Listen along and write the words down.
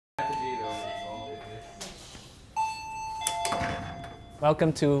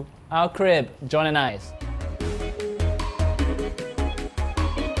Welcome to our crib, John and I's.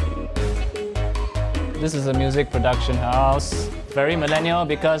 This is a music production house. Very millennial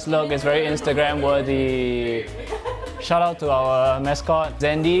because look, it's very Instagram worthy. Shout out to our mascot,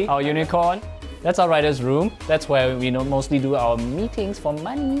 Zendy, our unicorn. That's our writer's room. That's where we mostly do our meetings for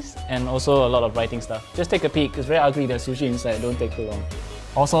monies and also a lot of writing stuff. Just take a peek. It's very ugly. There's sushi inside. Don't take too long.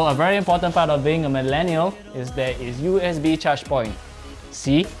 Also, a very important part of being a millennial is there is USB charge point.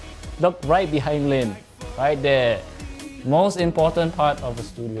 See? Look right behind Lynn. Right there. Most important part of the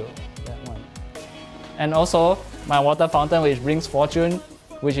studio. That one. And also, my water fountain which brings fortune,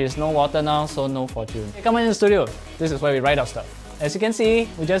 which is no water now, so no fortune. Hey, come on in the studio. This is where we write our stuff. As you can see,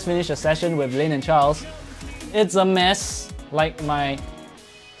 we just finished a session with Lynn and Charles. It's a mess, like my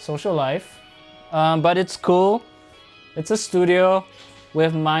social life, but it's cool. It's a studio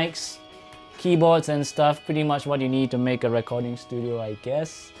with mics, keyboards and stuff, pretty much what you need to make a recording studio, I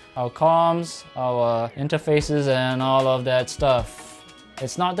guess. Our comms, our interfaces and all of that stuff.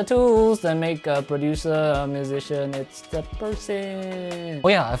 It's not the tools that make a producer, a musician, it's the person. Oh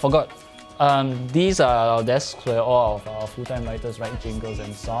yeah, I forgot. These are our desks where all of our full-time writers write jingles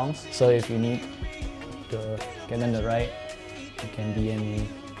and songs. So if you need to get them to write, you can DM me.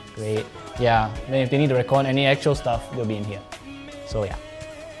 Great. Yeah, then if they need to record any actual stuff, they'll be in here. So yeah.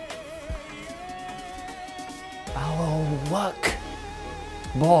 Our work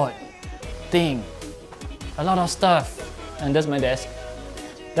board thing. A lot of stuff. And that's my desk.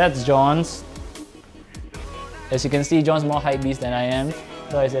 That's John's. As you can see, John's more hypebeast than I am.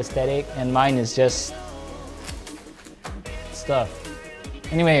 So it's aesthetic, and mine is just stuff.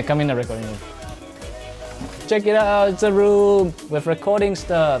 Anyway, come in the recording room. Check it out, it's a room with recording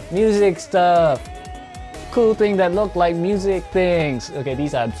stuff, music stuff, cool things that look like music things. Okay,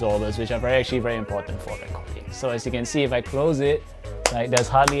 these are absorbers, which are actually very important for recording. So as you can see, if I close it, like there's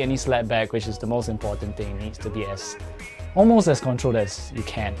hardly any slapback, which is the most important thing. It needs to be almost as controlled as you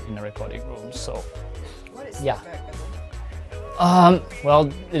can in a recording room. So what is yeah. slapback?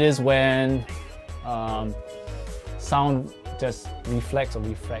 Well, it is when sound just reflects or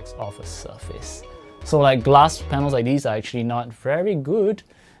refracts off a surface. So like glass panels like these are actually not very good.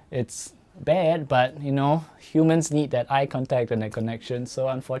 It's bad, but you know, humans need that eye contact and that connection. So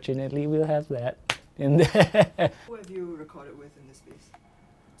unfortunately, we'll have that in there. Who have you recorded with in this space?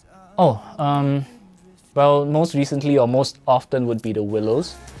 Oh, well, most recently or most often would be the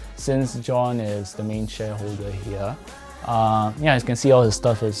Willows, since John is the main shareholder here. Yeah, as you can see, all his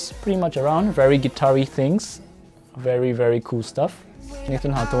stuff is pretty much around. Very guitar-y things. Very, very cool stuff.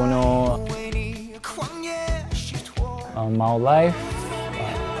 Nathan Hartono, Mao Life,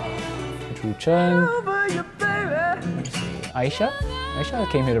 Drew Chen,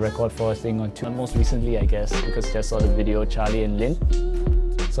 Aisyah came here to record for a thing on 2. Most recently, I guess, because I just saw the video, Charlie and Lynn.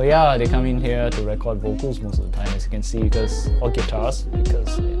 So yeah, they come in here to record vocals most of the time, as you can see, or guitars,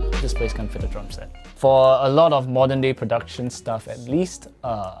 because this place can't fit a drum set. For a lot of modern day production stuff, at least,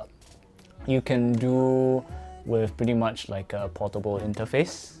 you can do with pretty much like a portable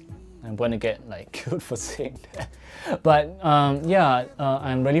interface. I'm going to get like killed for saying that. But yeah,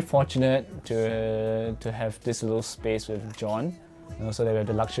 I'm really fortunate to have this little space with John. And also that we have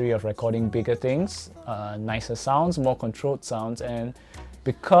the luxury of recording bigger things, nicer sounds, more controlled sounds, and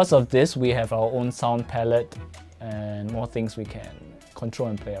because of this, we have our own sound palette and more things we can control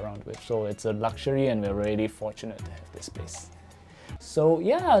and play around with. So it's a luxury and we're really fortunate to have this space. So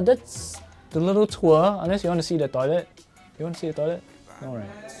yeah, that's the little tour, unless you want to see the toilet. You want to see the toilet? No, right?